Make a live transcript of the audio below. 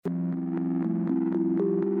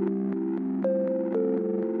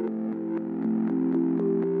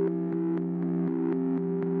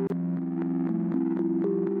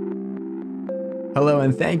Hello,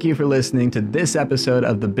 and thank you for listening to this episode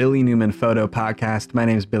of the Billy Newman Photo Podcast. My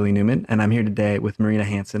name is Billy Newman, and I'm here today with Marina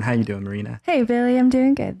Hanson. How you doing, Marina? Hey, Billy. I'm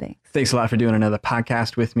doing good, thanks. Thanks a lot for doing another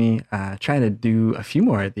podcast with me. Trying to do a few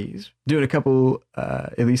more of these. Doing a couple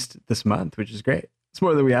at least this month, which is great. It's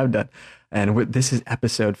more than we have done. And this is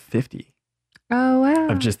episode 50 Oh, wow.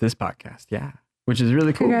 of just this podcast. Yeah, which is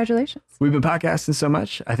really cool. Congratulations. We've been podcasting so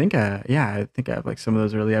much. I think I have like some of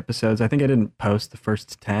those early episodes. I think I didn't post the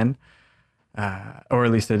first 10. Or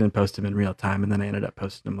at least I didn't post them in real time, and then I ended up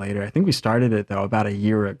posting them later. I think we started it though about a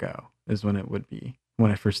year ago is when it would be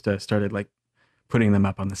when I first started like putting them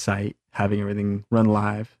up on the site, having everything run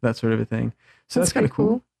live, that sort of a thing. So that's kind of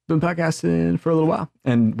cool. Been podcasting for a little while,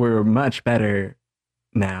 and we're much better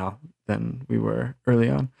now than we were early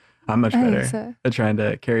on. I'm much better at trying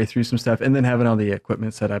to carry through some stuff, and then having all the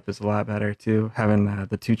equipment set up is a lot better too. Having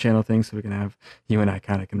the 2-channel thing, so we can have you and I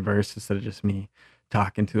kind of converse instead of just me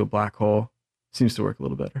talking to a black hole. Seems to work a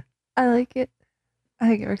little better. I like it. I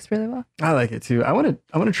think it works really well. I like it too. I want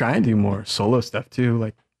to try and do more solo stuff too,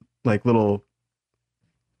 like little.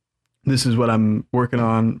 This is what I'm working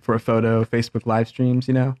on for a photo Facebook live streams,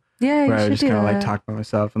 you know. Yeah, where you I should just do kind of that. like talk by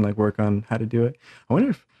myself and like work on how to do it. I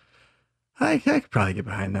wonder if I could probably get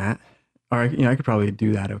behind that, or I could probably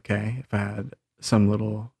do that okay if I had some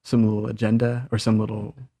little agenda or some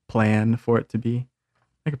little plan for it to be.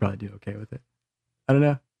 I could probably do okay with it. I don't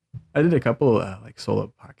know. I did a couple like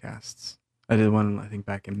solo podcasts. I did one I think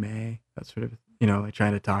back in May. That sort of like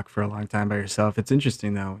trying to talk for a long time by yourself. It's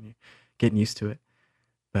interesting though when you're getting used to it.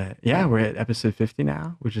 But yeah, we're at episode 50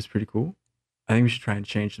 now, which is pretty cool. I think we should try and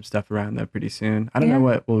change some stuff around though pretty soon. I don't know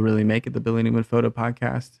what will really make it the Billy Newman Photo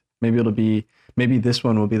Podcast. Maybe this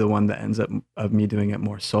one will be the one that ends up of me doing it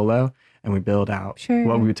more solo, and we build out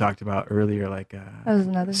what we talked about earlier, like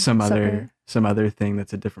some other thing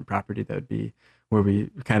that's a different property that would be where we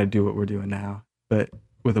kind of do what we're doing now, but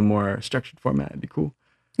with a more structured format. It'd be cool.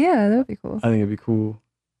 Yeah, that would be cool. I think it'd be cool.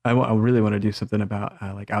 I really want to do something about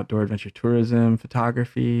like outdoor adventure tourism,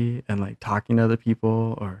 photography, and like talking to other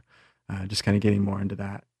people, or just kind of getting more into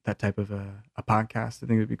that type of a podcast. I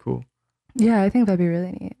think it'd be cool. Yeah, I think that'd be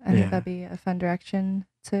really neat. I think that'd be a fun direction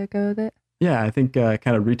to go with it. Yeah, I think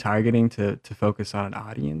kind of retargeting to focus on an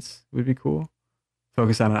audience would be cool.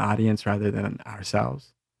 Focus on an audience rather than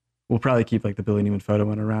ourselves. We'll probably keep like the Billy Newman Photo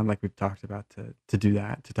one around, like we've talked about, to do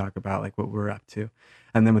that, to talk about like what we're up to.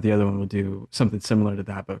 And then with the other one, we'll do something similar to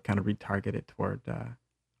that, but kind of retarget it toward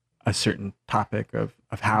a certain topic of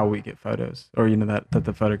how we get photos, or that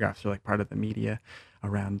the photographs are like part of the media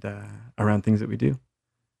around things that we do.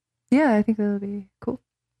 Yeah, I think that would be cool.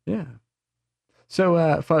 Yeah.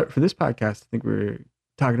 So for this podcast, I think we're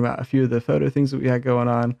talking about a few of the photo things that we had going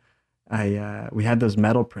on. We had those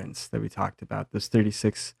metal prints that we talked about, those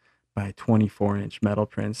 36 by 24 inch metal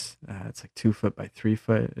prints. It's like 2 foot by 3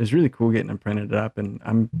 foot. It was really cool getting them printed up, and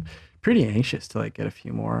I'm pretty anxious to like get a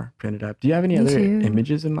few more printed up. Do you have any other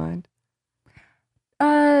images in mind?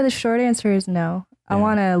 The short answer is no. Yeah. I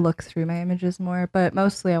want to look through my images more, but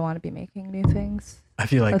mostly I want to be making new things. I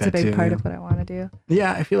feel like that's a big part of what I want to do.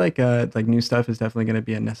 Yeah, I feel like new stuff is definitely going to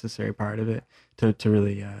be a necessary part of it to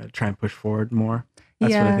really try and push forward more.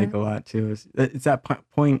 That's what I think a lot too. It's that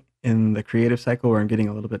point in the creative cycle where I'm getting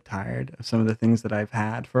a little bit tired of some of the things that I've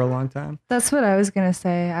had for a long time. That's what I was going to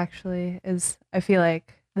say, actually, is I feel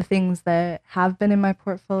like the things that have been in my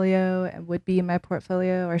portfolio and would be in my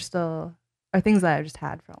portfolio are things that I've just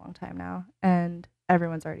had for a long time now. And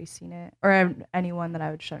everyone's already seen it, or anyone that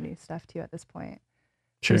I would show new stuff to at this point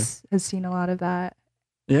has seen a lot of that.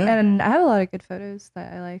 Yeah. And I have a lot of good photos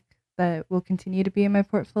that I like that will continue to be in my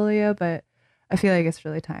portfolio, but I feel like it's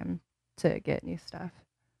really time to get new stuff.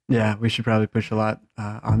 Yeah, we should probably push a lot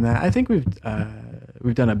on that. I think we've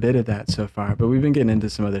done a bit of that so far, but we've been getting into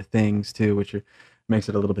some other things too, which makes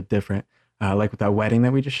it a little bit different. Like with that wedding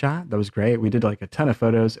that we just shot, that was great. We did like a ton of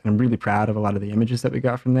photos, and I'm really proud of a lot of the images that we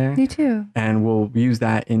got from there. Me too. And we'll use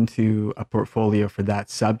that into a portfolio for that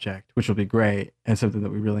subject, which will be great and something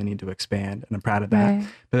that we really need to expand. And I'm proud of that. Right.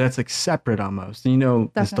 But that's like separate almost.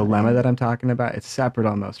 And this dilemma that I'm talking about, it's separate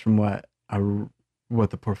almost from what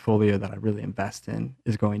the portfolio that I really invest in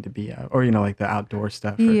is going to be, or like the outdoor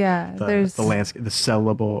stuff. There's the landscape, the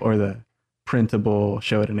sellable or the printable,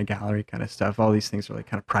 show it in a gallery kind of stuff. All these things are like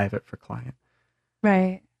kind of private for client.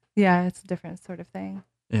 Right. Yeah, it's a different sort of thing.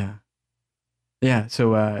 Yeah. Yeah.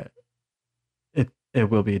 So it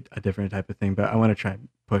will be a different type of thing, but I want to try and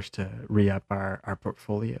push to re-up our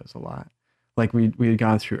portfolios a lot. Like we had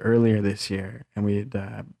gone through earlier this year, and we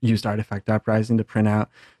had used Artifact Uprising to print out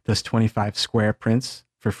those 25 square prints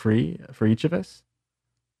for free for each of us.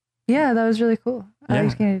 Yeah, that was really cool. I Yeah,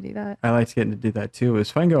 liked getting to do that. I liked getting to do that too. It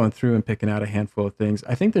was fun going through and picking out a handful of things.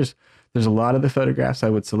 I think there's a lot of the photographs I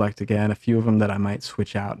would select again, a few of them that I might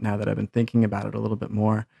switch out now that I've been thinking about it a little bit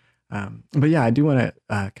more. But yeah, I do want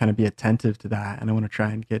to kind of be attentive to that, and I want to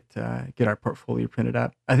try and get our portfolio printed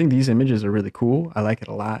up. I think these images are really cool. I like it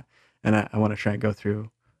a lot, and I want to try and go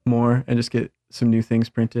through more and just get some new things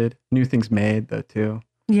printed, new things made though too.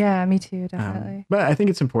 Yeah, me too, definitely. But I think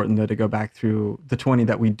it's important though to go back through the 20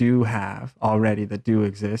 that we do have already that do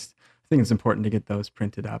exist. I think it's important to get those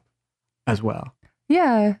printed up as well.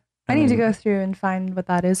 Yeah, I And need to then, go through and find what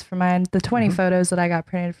that is for mine. The 20 mhm. photos that I got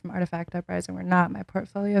printed from Artifact Uprising were not my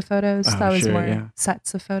portfolio photos. Oh, That was sure, more yeah,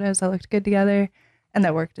 sets of photos that looked good together and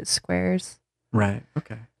that worked as squares. right,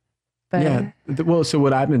 okay, yeah. But Well, so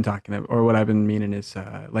what I've been talking about, or what I've been meaning is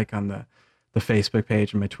like on the Facebook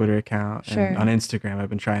page and my Twitter account and on sure. Instagram, I've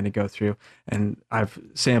been trying to go through and I've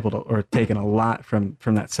sampled or taken a lot from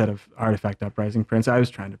that set of Artifact Uprising prints. I was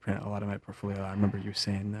trying to print a lot of my portfolio. I remember you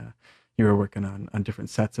saying you were working on different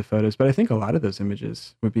sets of photos, but I think a lot of those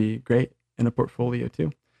images would be great in a portfolio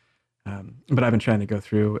too. But I've been trying to go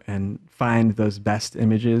through and find those best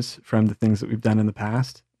images from the things that we've done in the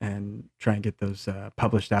past and try and get those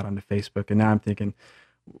published out onto Facebook. And now I'm thinking,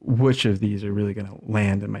 which of these are really going to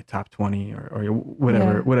land in my top 20 or Yeah,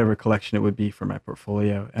 whatever collection it would be for my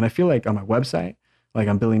portfolio. And I feel like on my website, like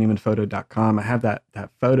on billynewmanphoto.com, I have that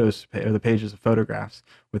photos or the pages of photographs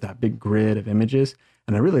with that big grid of images.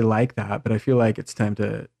 And I really like that, but I feel like it's time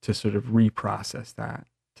to sort of reprocess that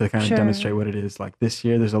to kind of demonstrate sure. what it is like this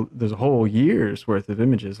year. There's a whole year's worth of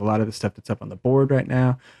images. A lot of the stuff that's up on the board right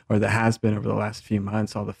now, or that has been over the last few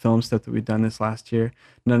months, all the film stuff that we've done this last year,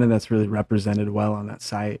 none of that's really represented well on that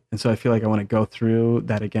site. And so I feel like I want to go through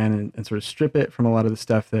that again and sort of strip it from a lot of the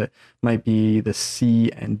stuff that might be the C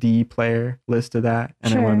and D player list of that.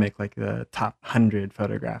 And I want to Sure. make like the top 100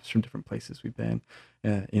 photographs from different places we've been.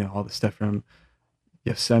 All the stuff from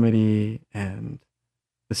Yosemite and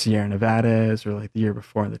the Sierra Nevadas, or like the year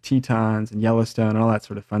before in the Tetons and Yellowstone and all that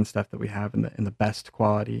sort of fun stuff that we have in the best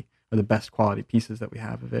quality or the best quality pieces that we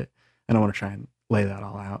have of it. And I want to try and lay that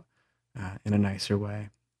all out in a nicer way.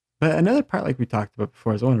 But another part, like we talked about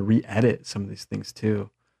before, is I want to re-edit some of these things too,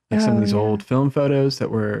 like some of Oh, these yeah. old film photos that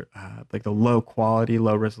were like the low quality,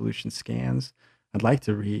 low resolution scans. I'd like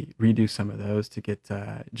to redo some of those to get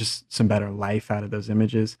just some better life out of those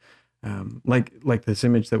images. Like this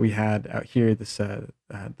image that we had out here, this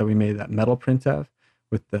that we made that metal print of,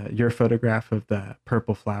 with your photograph of the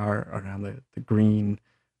purple flower around the green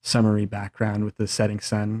summery background with the setting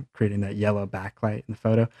sun creating that yellow backlight in the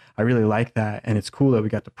photo. I really like that, and it's cool that we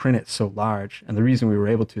got to print it so large. And the reason we were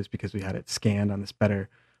able to is because we had it scanned on this better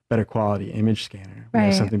quality image scanner. We have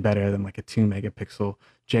Right. something better than like a 2 megapixel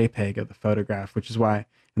JPEG of the photograph, which is why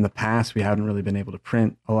in the past we haven't really been able to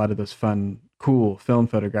print a lot of those fun, cool film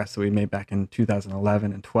photographs that we made back in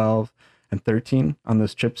 2011 and 12 and 13 on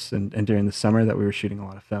those trips and during the summer that we were shooting a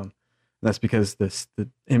lot of film. And that's because the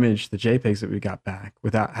image, the JPEGs that we got back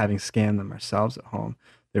without having scanned them ourselves at home,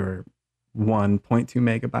 they were 1.2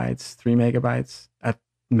 megabytes, 3 megabytes at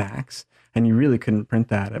max. And you really couldn't print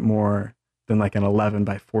that at more than like an 11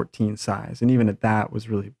 by 14 size. And even at that was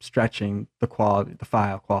really stretching the quality, the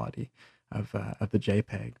file quality of the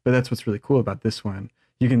JPEG. But that's what's really cool about this one.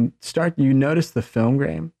 You notice the film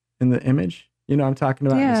grain in the image, I'm talking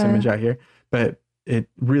about in this image Yeah, out here, but it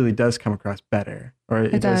really does come across better, or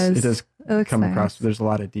it it does. does It looks come across. nice. There's a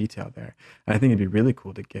lot of detail there. And I think it'd be really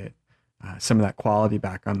cool to get some of that quality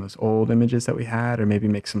back on those old images that we had, or maybe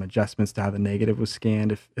make some adjustments to how the negative was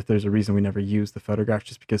scanned if there's a reason we never used the photograph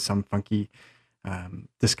just because some funky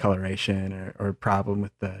discoloration or problem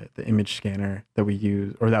with the image scanner that we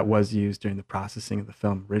use or that was used during the processing of the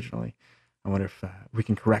film originally. I wonder if we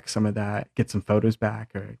can correct some of that, get some photos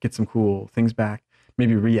back, or get some cool things back.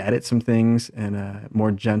 Maybe re-edit some things in a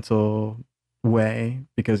more gentle way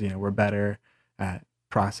because we're better at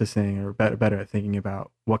processing or better at thinking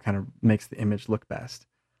about what kind of makes the image look best.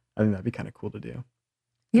 I think that'd be kind of cool to do.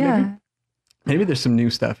 And maybe Yeah. maybe there's some new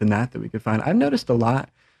stuff in that we could find. I've noticed a lot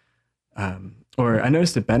or I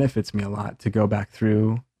noticed it benefits me a lot to go back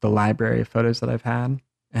through the library of photos that I've had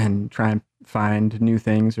and try and find new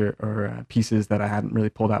things or pieces that I hadn't really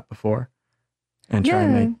pulled out before and try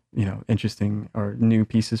and make, Yeah. interesting or new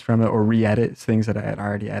pieces from it or re-edit things that I had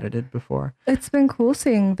already edited before. It's been cool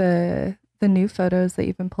seeing the new photos that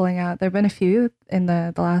you've been pulling out. There've been a few in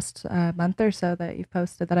the last month or so that you've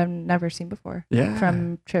posted that I've never seen before Yeah.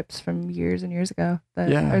 from trips from years and years ago. That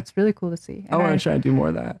Yeah. it's really cool to see. I And want to try and do more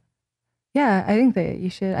of that. yeah, I think that you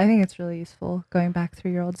should. I think it's really useful going back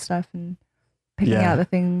through your old stuff and picking out Yeah. the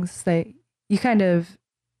things that you kind of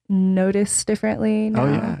notice differently Oh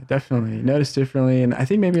now. yeah, definitely noticed differently, and I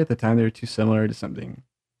think maybe at the time they were too similar to something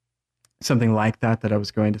like that I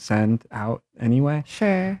was going to send out anyway.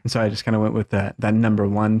 Sure. And so I just kind of went with that number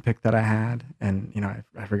one pick that I had, and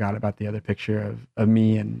I forgot about the other picture of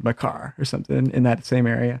me and my car or something in that same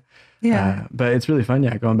area. Yeah. But it's really fun,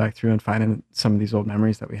 yeah, going back through and finding some of these old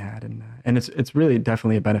memories that we had, and it's really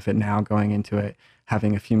definitely a benefit now going into it,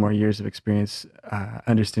 having a few more years of experience,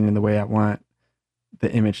 understanding the way I want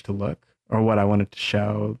the image to look or what I want it to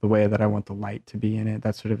show, the way that I want the light to be in it,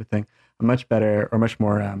 that sort of a thing. I'm much better or much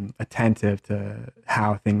more attentive to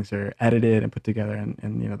how things are edited and put together, and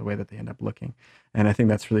the way that they end up looking. And I think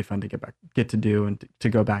that's really fun to get to do and to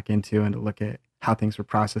go back into and to look at how things were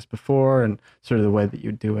processed before and sort of the way that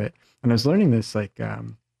you do it. And I was learning this or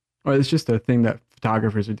it's just a thing that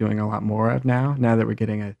photographers are doing a lot more of now. Now that we're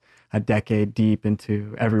getting a decade deep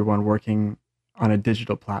into everyone working on a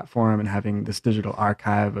digital platform and having this digital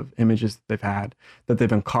archive of images that they've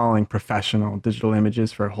been calling professional digital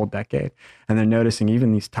images for a whole decade, and they're noticing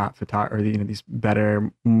even these top these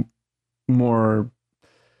better, more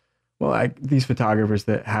these photographers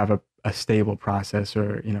that have a stable process,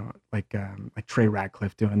 or like Trey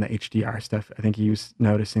Radcliffe doing the HDR stuff. I think he was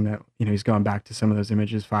noticing that he's going back to some of those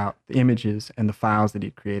the images and the files that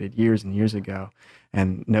he'd created years and years ago,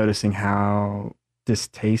 and noticing how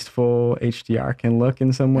distasteful HDR can look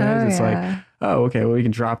in some ways. Oh It's like, yeah. oh, okay, well, we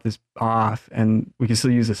can drop this off and we can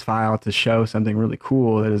still use this file to show something really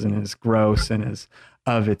cool that isn't as gross and as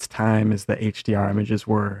of its time as the HDR images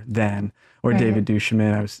were then. Or Right. David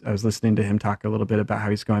Duchemin, I was listening to him talk a little bit about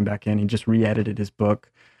how he's going back in. He just re-edited his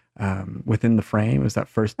book, Within the Frame. It was that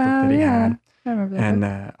first book Oh that he yeah. had, I remember that and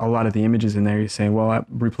book. a lot of the images in there, he's saying, well, I'm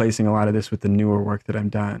replacing a lot of this with the newer work that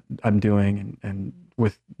I'm doing, and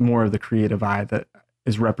with more of the creative eye that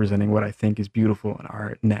is representing what I think is beautiful in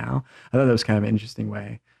art now. I thought that was kind of an interesting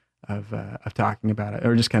way of talking about it,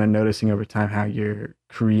 or just kind of noticing over time how your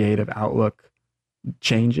creative outlook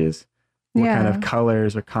changes, what kind of Yeah.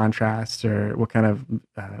 colors or contrasts or what kind of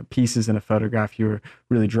pieces in a photograph you were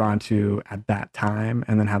really drawn to at that time,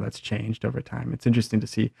 and then how that's changed over time. It's interesting to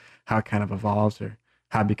see how it kind of evolves or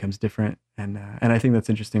how it becomes different. And I think that's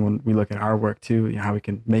interesting when we look at our work too, how we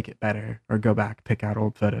can make it better or go back, pick out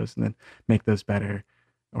old photos and then make those better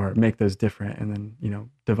or make those different, and then,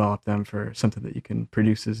 develop them for something that you can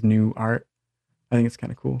produce as new art. I think it's kind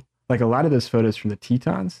of cool. Like a lot of those photos from the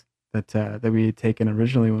Tetons that we had taken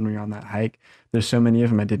originally when we were on that hike. There's so many of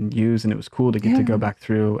them I didn't use, and it was cool to get to go Yeah. back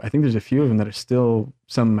through. I think there's a few of them that are still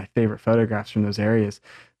some of my favorite photographs from those areas.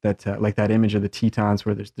 That like that image of the Tetons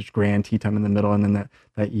where there's this Grand Teton in the middle, and then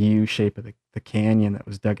that U shape of the canyon that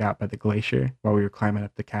was dug out by the glacier while we were climbing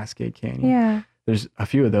up the Cascade Canyon. Yeah. There's a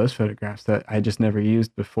few of those photographs that I just never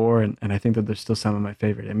used before, and I think that there's still some of my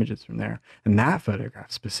favorite images from there. And that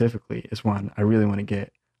photograph specifically is one I really want to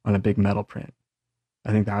get on a big metal print.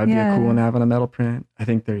 I think that would be a cool one Yeah. to have on a metal print. I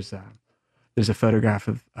think there's a photograph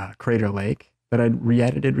of Crater Lake that I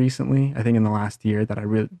re-edited recently. I think in the last year that I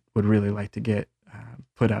would really like to get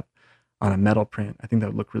put up on a metal print. I think that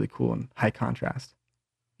would look really cool in high contrast.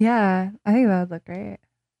 Yeah. I think that would look great.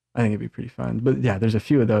 I think it'd be pretty fun. But yeah, there's a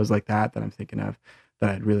few of those like that I'm thinking of that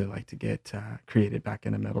I'd really like to get created back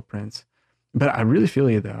into metal prints. But I really feel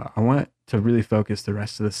you though. I want to really focus the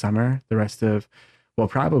rest of the summer, the rest of, well,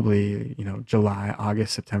 probably, July,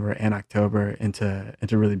 August, September, and October into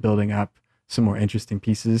really building up some more interesting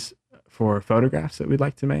pieces for photographs that we'd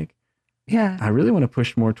like to make. Yeah. I really want to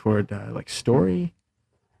push more toward like story,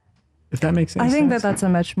 if that makes any I think that sense. that's a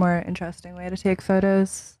much more interesting way to take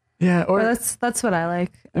photos. Yeah, Or or that's what I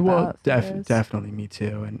like well, about photos. definitely me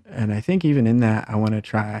too. And I think even in that, I want to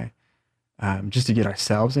try just to get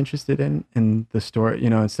ourselves interested in the story.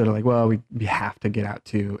 Instead of like, well, we have to get out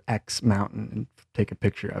to X mountain and take a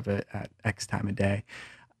picture of it at X time of day.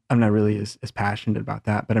 I'm not really as passionate about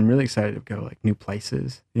that, but I'm really excited to go like new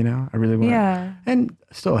places. I really want to, Yeah. and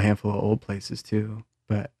still a handful of old places too.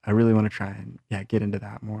 But I really want to try and get into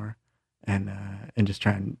that more, and just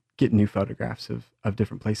try and get new photographs of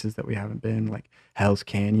different places that we haven't been, like Hell's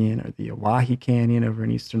Canyon or the Oahe Canyon over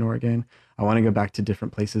in Eastern Oregon. I want to go back to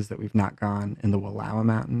different places that we've not gone in the Wallowa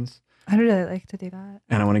Mountains. I'd really like to do that.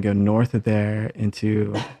 And I want to go north of there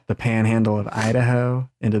into the panhandle of Idaho,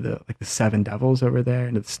 into the Seven Devils over there,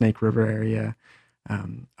 into the Snake River area,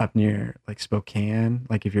 up near like Spokane.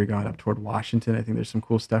 Like if you're going up toward Washington, I think there's some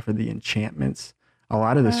cool stuff for the enchantments. A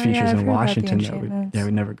lot of those Oh yeah, features I've in heard about the Washington that enchantments.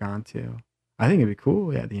 we've never gone to. I think it'd be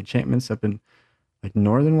cool. Yeah, the enchantments up in like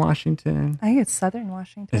northern Washington. I think it's southern Is it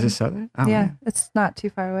Washington. southern? Oh Yeah, man. it's not too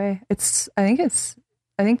far away.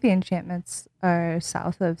 I think the enchantments are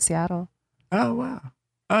south of Seattle. Oh wow.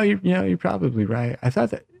 Oh, you're probably right. I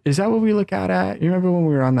thought that. Is that what we look out at? You remember when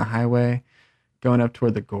we were on the highway going up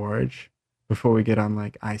toward the gorge before we get on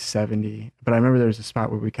like I-70? But I remember there was a spot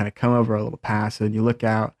where we kind of come over a little pass and you look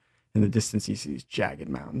out in the distance, you see these jagged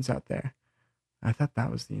mountains out there. I thought that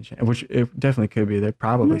was the enchant, which it definitely could be. They're I'm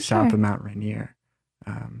probably not south sure. of Mount Rainier.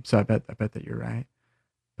 So I bet that you're right.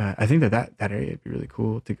 But I think that area would be really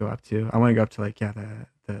cool to go up to. I want to go up to like yeah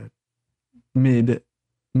the mid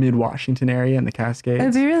mid Washington area in the It'd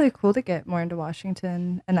Cascades. be really cool to get more into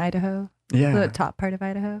Washington and Idaho, the Yeah, top part of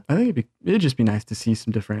Idaho. I think it'd just be nice to see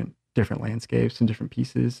some different landscapes, some different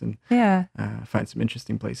pieces, and Yeah. find some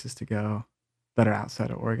interesting places to go that are outside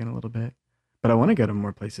of Oregon a little bit. But I want to go to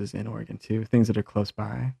more places in Oregon too, things that are close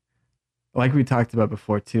by. Like we talked about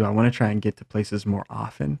before too, I want to try and get to places more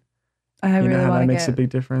often. I You know really how want that to makes a big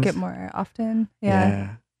get difference? more often. Yeah. Yeah.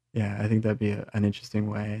 Yeah, I think that'd be an interesting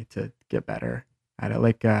way to get better at it.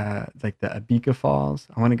 Like the Abika Falls.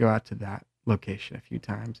 I want to go out to that location a few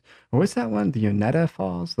times. Or what's that one? The Yonetta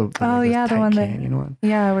Falls, the Oh like this yeah, the tight one that canyon one.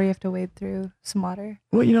 yeah, where you have to wade through some water.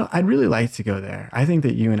 Well, I'd really like to go there. I think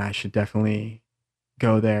that you and I should definitely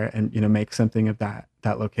go there and make something of that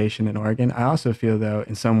location in Oregon. I also feel though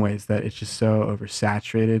in some ways that it's just so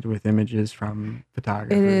oversaturated with images from It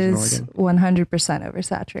photographers in is Oregon. 100%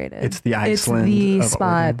 oversaturated. It's the It's Iceland the of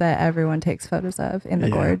spot Oregon. that everyone takes photos of in the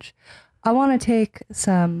Yeah. gorge. I want to take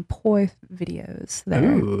some poi videos there.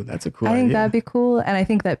 Ooh, that's a cool I think that'd idea. be cool. And I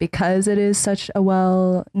think that because it is such a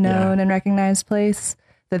well Yeah. known and recognized place,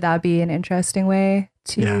 that that'd be an interesting way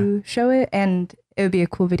Yeah. to show it. And it would be a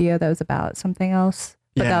cool video that was about something else,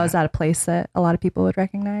 but that was Yeah. at a place that a lot of people would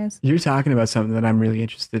recognize. You're talking about something that I'm really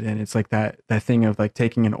interested in. It's like that thing of like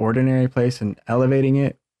taking an ordinary place and elevating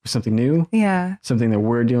it with something new, Yeah. something that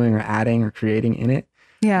we're doing or adding or creating in it.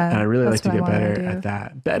 And I Yeah. really like That's to what I get want to better at do.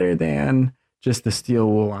 that. Better than just the steel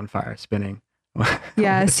wool on fire spinning.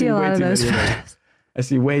 Yeah. I I see see a way lot of too those many of those. photos. I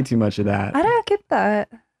see way too much of that. I don't get that.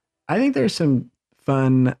 I think there's some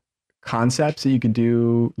fun concepts that you could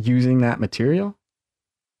do using that material.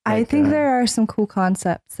 I Like think there are some cool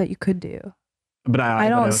concepts that you could do. but I but I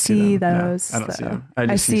don't don't see see them. No, those I don't see though. them. I I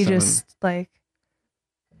just see see someone. just like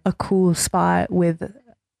a cool spot with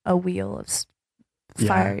a wheel of Yeah.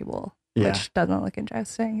 fiery wool, Yeah. which doesn't look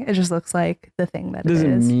interesting. It just looks like the thing that It it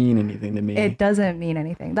doesn't is. mean anything to me. It doesn't mean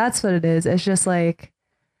anything. That's what it is. It's just like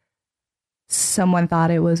someone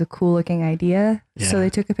thought it was a cool looking idea, so Yeah. they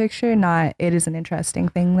took a picture. Not it is an interesting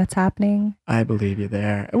thing that's happening. I believe you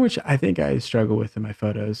there, which I think I struggle with in my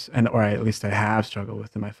photos, or at least I have struggled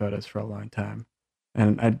with in my photos for a long time.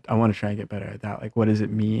 And I want to try and get better at that. Like, what does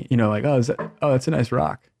it mean? Like, that's a nice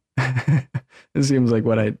rock. It seems like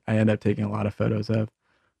what I end up taking a lot of photos of.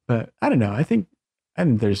 But I don't know. I think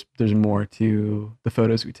there's more to the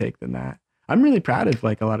photos we take than that. I'm really proud of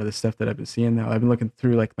like a lot of the stuff that I've been seeing though. I've been looking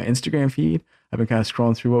through like my Instagram feed. I've been kind of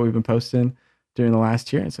scrolling through what we've been posting during the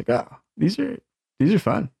last year. And it's like, oh, these are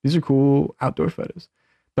fun. These are cool outdoor photos.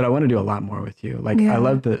 But I want to do a lot more with you. Like I Yeah.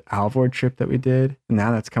 love the Alvord trip that we did. And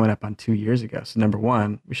now that's coming up on 2 years ago. So number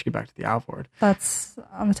one, we should get back to the Alvord. That's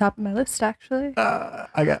on the top of my list, actually.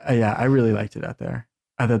 I really liked it out there.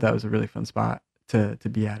 I thought that was a really fun spot to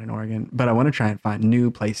be at in Oregon. But I want to try and find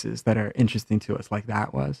new places that are interesting to us, like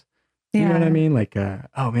that was. You know what I Yeah. mean? Like,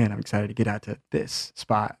 oh man, I'm excited to get out to this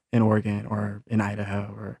spot in Oregon or in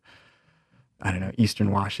Idaho or I don't know,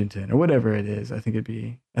 Eastern Washington or whatever it is. I think it'd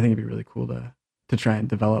be really cool to try and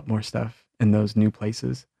develop more stuff in those new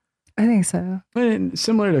places. I think so. And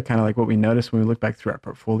similar to kind of like what we noticed when we look back through our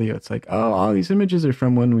portfolio, it's like, oh, all these images are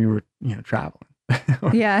from when we were, traveling.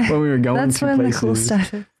 Or Yeah. when we were going That's to when places. the cool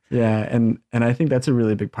stuff is. Yeah, and I think that's a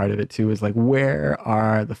really big part of it too. Is like, where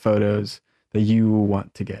are the photos that you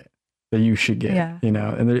want to get, that you should get? Yeah.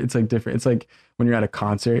 And it's like different. It's like when you're at a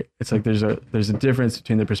concert. It's like there's a difference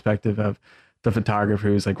between the perspective of the photographer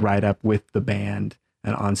who's like right up with the band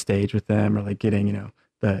and on stage with them, or like getting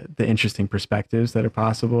the interesting perspectives that are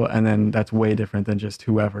possible, and then that's way different than just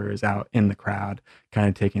whoever is out in the crowd, kind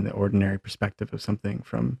of taking the ordinary perspective of something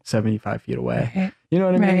from 75 feet away. Right. You know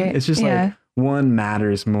what I mean? Right. It's just like Yeah. one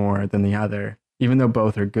matters more than the other, even though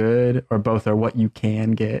both are good or both are what you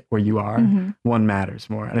can get where you are. Mhm. One matters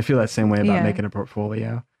more. And I feel that same way about Yeah. making a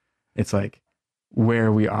portfolio. It's like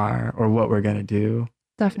where we are or what we're going to do.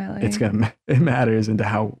 Definitely. It matters into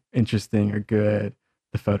how interesting or good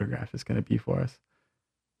the photograph is going to be for us.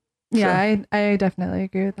 Yeah, I definitely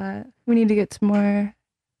agree with that. We need to get to more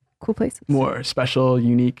cool places. More special,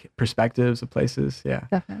 unique perspectives of places. Yeah.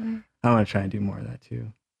 Definitely. I want to try and do more of that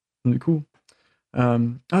too. It'll be cool.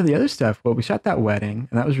 The other stuff. Well, we shot that wedding,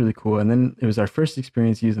 and that was really cool. And then it was our first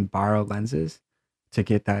experience using borrowed lenses to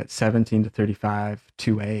get that 17 to 35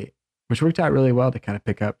 2.8, which worked out really well to kind of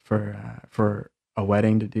pick up for a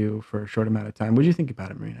wedding to do for a short amount of time. What do you think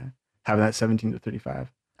about it, Marina? Having that 17 to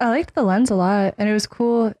 35? I liked the lens a lot and it was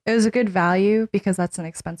cool. It was a good value because that's an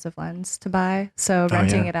expensive lens to buy. So Oh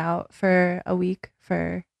renting yeah. it out for a week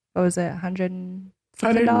for what was it, 100 something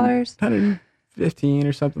 100, dollars? 115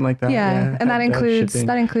 or something like that. Yeah, Yeah. and that Had includes shipping.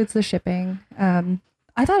 that includes the shipping.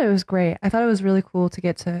 I thought it was great. I thought it was really cool to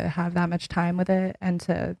get to have that much time with it and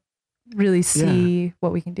to really Yeah. see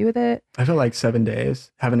what we can do with it. I feel like 7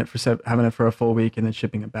 days having it for a full week and then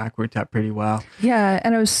shipping it back worked out pretty well. Yeah,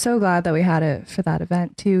 and I was so glad that we had it for that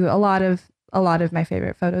event too. A lot of my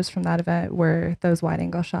favorite photos from that event were those wide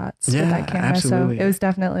angle shots with Yeah, that camera. absolutely. So it was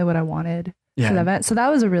definitely what I wanted for the Yeah. event. So that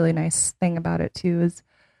was a really nice thing about it too, is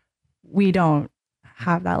we don't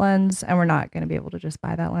have that lens and we're not going to be able to just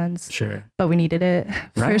buy that lens, Sure. but we needed it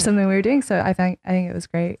for Right. something we were doing. So I think it was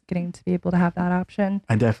great getting to be able to have that option.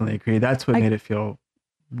 I definitely agree. That's what I- made it feel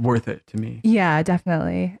worth it to me. Yeah,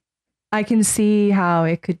 definitely. I can see how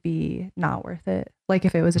it could be not worth it. Like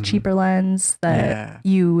if it was a Mhm. cheaper lens that Yeah.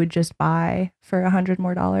 you would just buy for $100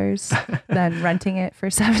 more than renting it for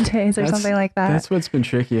 7 days or That's- something like that. That's what's been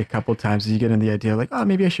tricky a couple times is you get in the idea like, oh,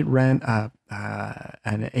 maybe I should rent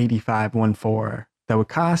an 85 1.4 that would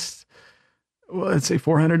cost, well, let's say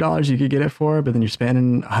 $400 you could get it for, but then you're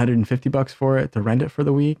spending $150 for it to rent it for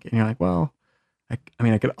the week. And you're like, well, I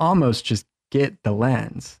mean, I could almost just get the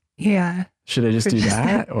lens. Yeah. Should I just For do just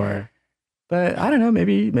that? But I don't know,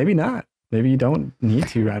 maybe not. Maybe you don't need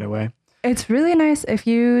to right away. It's really nice if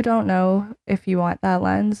you don't know if you want that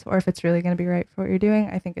lens or if it's really going to be right for what you're doing.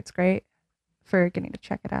 I think it's great for getting to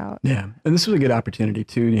check it out. Yeah, and this was a good opportunity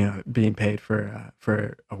too. Being paid for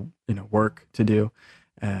work to do,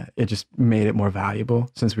 it just made it more valuable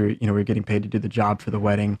since we were getting paid to do the job for the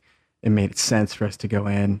wedding. It made sense for us to go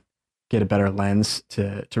in, get a better lens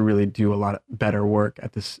to really do a lot of better work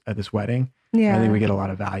at this wedding. Yeah. I think we get a lot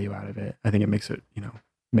of value out of it. I think it makes it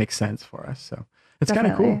makes sense for us. So it's kind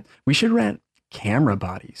of cool. Definitely. We should rent camera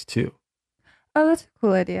bodies too. Oh, that's a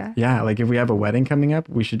cool idea. Yeah, like if we have a wedding coming up,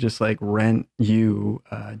 we should just like rent you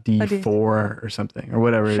a D4 or something or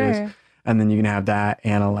whatever it is, Sure. and then you can have that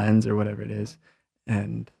and a lens or whatever it is.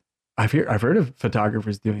 And I've heard of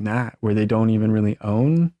photographers doing that where they don't even really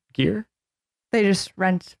own gear. They just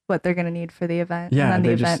rent what they're going to need for the event. Yeah, And then the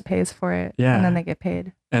they event just- pays for it. Yeah. And then they get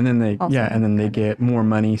paid. And then they Also, and then they kind of. get more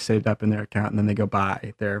money saved up in their account, and then they go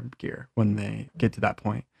buy their gear when they get to that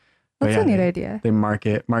point. But That's yeah, a neat they- idea. They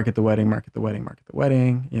market the wedding,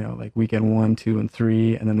 like weekend 1, 2, and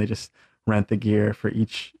 3, and then they just rent the gear for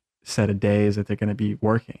each set of days that they're going to be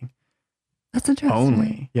working. That's interesting.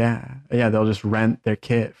 Only, yeah, they'll just rent their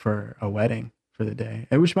kit for a wedding for the day,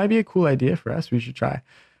 which might be a cool idea for us. We should try.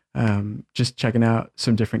 Just checking out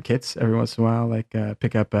some different kits every once in a while, like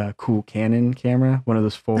pick up a cool Canon camera, one of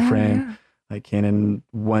those full Oh, frame, yeah. like Canon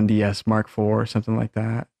 1DS Mark IV or something like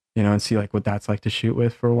that, and see like what that's like to shoot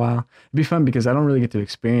with for a while. It'd be fun because I don't really get to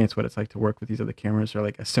experience what it's like to work with these other cameras, or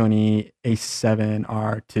like a Sony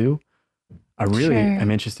A7R II. I really Sure.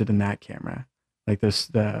 am interested in that camera, like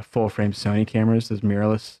the full frame Sony cameras, those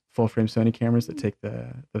mirrorless full frame Sony cameras that take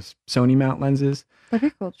those Sony mount lenses.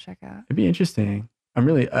 That'd be cool to check out. It'd be interesting. I'm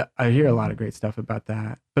really, I hear a lot of great stuff about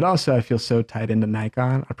that, but also I feel so tied into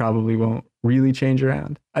Nikon. I probably won't really change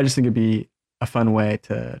around. I just think it'd be a fun way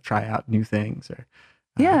to try out new things, or,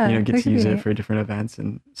 Yeah, get that to could use be it neat. for different events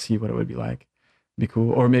and see what it would be like. Be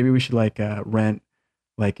cool. Or maybe we should like rent,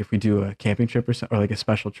 like if we do a camping trip or like a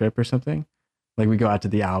special trip or something, like we go out to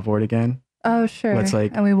the Alvord again. Oh, sure. Let's,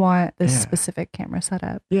 like- and we want this Yeah. specific camera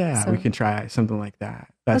setup. Yeah, we So- can try something like that.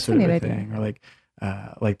 That That's a sort of neat a idea. thing. Or like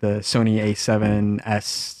the Sony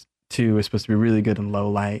A7S2 is supposed to be really good in low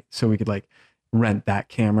light, so we could like rent that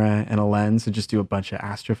camera and a lens and just do a bunch of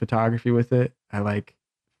astrophotography with it at like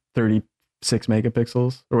 36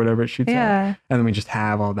 megapixels or whatever it shoots at. Yeah. And then we just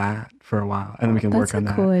have all that for a while, and then we can That's work on a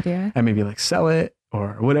that cool idea. and maybe like sell it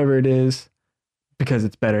or whatever it is, because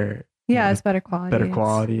it's better. Yeah, know, it's better quality. better It's-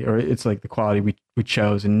 quality, or it's like the quality we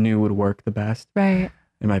chose and knew would work the best. Right.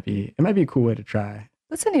 It might be a cool way to try.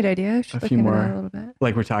 That's a neat idea. I should A look few into that more- a little bit.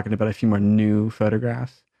 Like we're talking about a few more new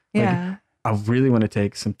photographs. Like, Yeah. I really want to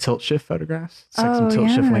take some tilt shift photographs. It's like some Oh, tilt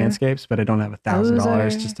shift yeah. landscapes, but I don't have $1,000 Those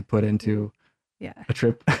are- just to put into Yeah. a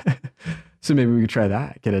trip. So maybe we could try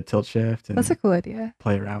that. Get a tilt shift and That's a cool idea.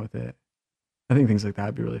 play around with it. I think things like that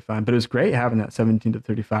would be really fun. But it was great having that 17 to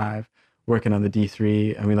 35, working on the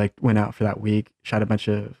D3, and we like went out for that week, shot a bunch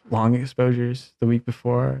of long exposures the week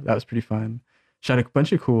before. That was pretty fun. Shot a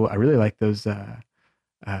bunch of cool. I really like those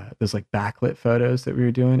like backlit photos that we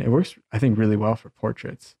were doing. It works, I think, really well for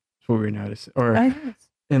portraits. That's what we were noticing, or I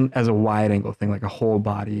think as a wide angle thing, like a whole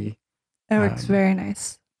body. it works Um, very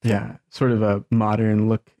nice. Yeah, sort of a modern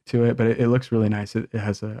look to it, but it looks really nice. It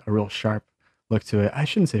has a real sharp look to it. I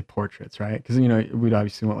shouldn't say portraits, right? Because we'd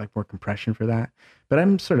obviously want like more compression for that. But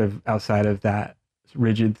I'm sort of outside of that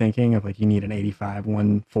rigid thinking of like you need an 85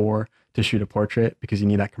 1.4 to shoot a portrait because you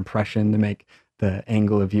need that compression to make the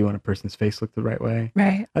angle of view on a person's face look the right way.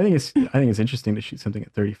 Right. I think it's interesting to shoot something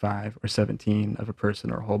at 35 or 17 of a person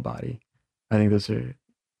or a whole body. I think those are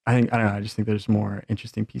I don't know, I just think there's more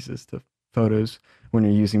interesting pieces to photos when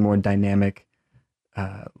you're using more dynamic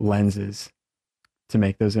lenses to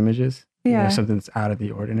make those images. Yeah. Something that's out of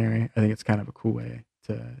the ordinary. I think it's kind of a cool way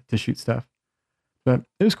to shoot stuff. But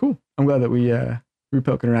it was cool. I'm glad that we were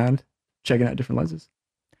poking around, checking out different lenses.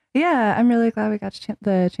 Yeah, I'm really glad we got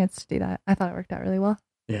the chance to do that. I thought it worked out really well.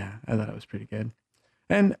 Yeah, I thought it was pretty good.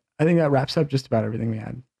 And I think that wraps up just about everything we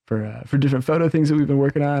had for different photo things that we've been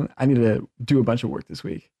working on. I need to do a bunch of work this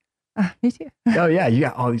week. Me too. Oh yeah, you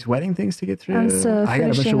got all these wedding things to get through. I'm still I got a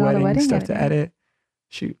bunch of finishing all the wedding stuff editing. to edit.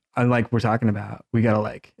 Shoot, unlike we're talking about, we gotta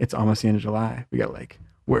like it's almost the end of July. We gotta like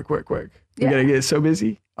work. We gotta get so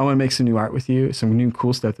busy. I want to make some new art with you, some new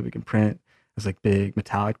cool stuff that we can print as like big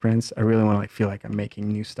metallic prints. I really want to like feel like I'm making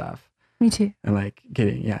new stuff. Me too. And like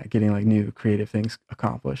getting like new creative things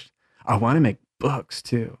accomplished. I want to make books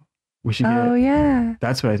too. We should Oh yeah.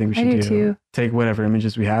 That's what I think we should I do do. too. Take whatever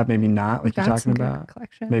images we have, maybe not like you're Got talking some good about.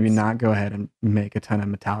 collections. Maybe not go ahead and make a ton of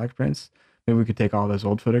metallic prints. Maybe we could take all those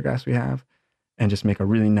old photographs we have and just make a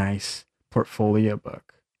really nice portfolio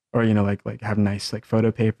book. Or like have nice like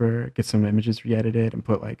photo paper, get some images re-edited and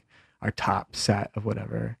put like our top set of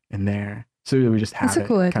whatever in there. So that we just have That's a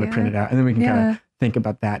cool it kind of idea. printed out. And then we can kind Yeah. of think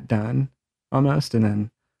about that done almost and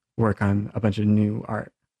then work on a bunch of new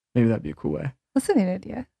art. Maybe that'd be a cool way. That's a neat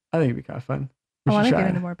idea. I think it'd be kind of fun. I We want should to get try.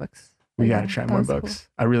 into more books. We But got to yeah, try that more was cool. books.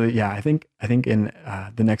 I think in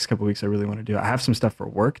the next couple of weeks, I really want to do it. I have some stuff for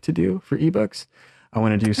work to do for ebooks. I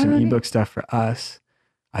want to do some Oh, neat. ebook stuff for us.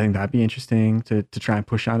 I think that'd be interesting to try and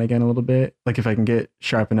push on again a little bit. Like if I can get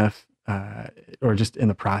sharp enough or just in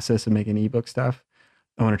the process of making ebook stuff,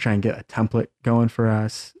 I want to try and get a template going for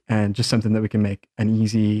us and just something that we can make an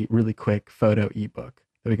easy, really quick photo ebook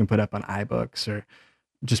that we can put up on iBooks or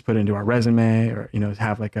just put into our resume or,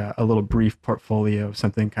 have like a little brief portfolio of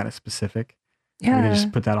something kind of specific. We can Yeah.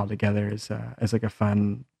 just put that all together as like a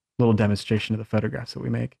fun little demonstration of the photographs that we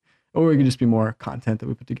make. Or it could just be more content that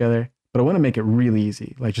we put together. But I want to make it really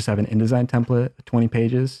easy. Like just have an InDesign template, 20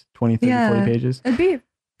 pages, 20, 30, 40 Yeah. pages. It'd be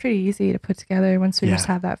pretty easy to put together once we Yeah. just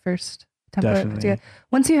have that first template put Definitely. together.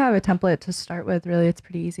 Once you have a template to start with, really, it's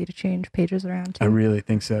pretty easy to change pages around I too. really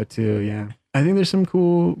think so too. Yeah. I think there's some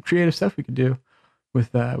cool creative stuff we could do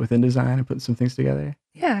with InDesign and putting some things together.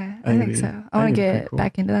 Yeah, I I think think it'd so. be- I I want to think it'd be pretty get cool.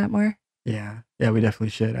 back into that more. Yeah. Yeah, we definitely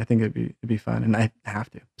should. I think it'd be fun. And I have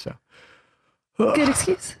to. So Good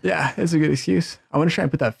excuse. Yeah, it's a good excuse. I want to try and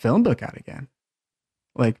put that film book out again.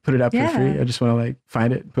 Like put it up for Yeah. free. I just want to like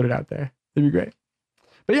find it, put it out there. It'd be great.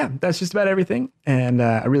 But yeah, that's just about everything. And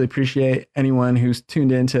I really appreciate anyone who's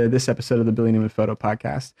tuned into this episode of the Billy Newman Photo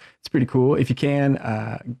Podcast. It's pretty cool. If you can,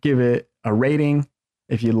 give it a rating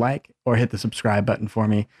if you like, or hit the subscribe button for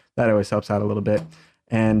me. That always helps out a little bit.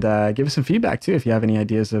 And give us some feedback too if you have any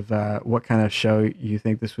ideas of what kind of show you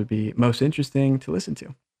think this would be most interesting to listen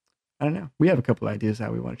to. I don't know. We have a couple of ideas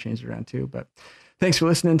how we want to change it around too. But thanks for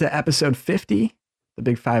listening to episode 50, the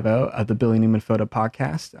Big 50 of the Billy Newman Photo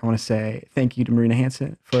Podcast. I want to say thank you to Marina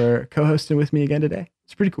Hansen for co-hosting with me again today.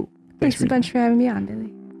 It's pretty cool. Thanks a Marina. bunch for having me on,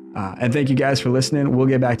 Billy. And thank you guys for listening. We'll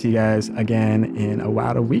get back to you guys again in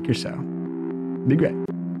about a week or so. Be great.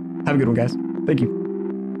 Have a good one, guys. Thank you.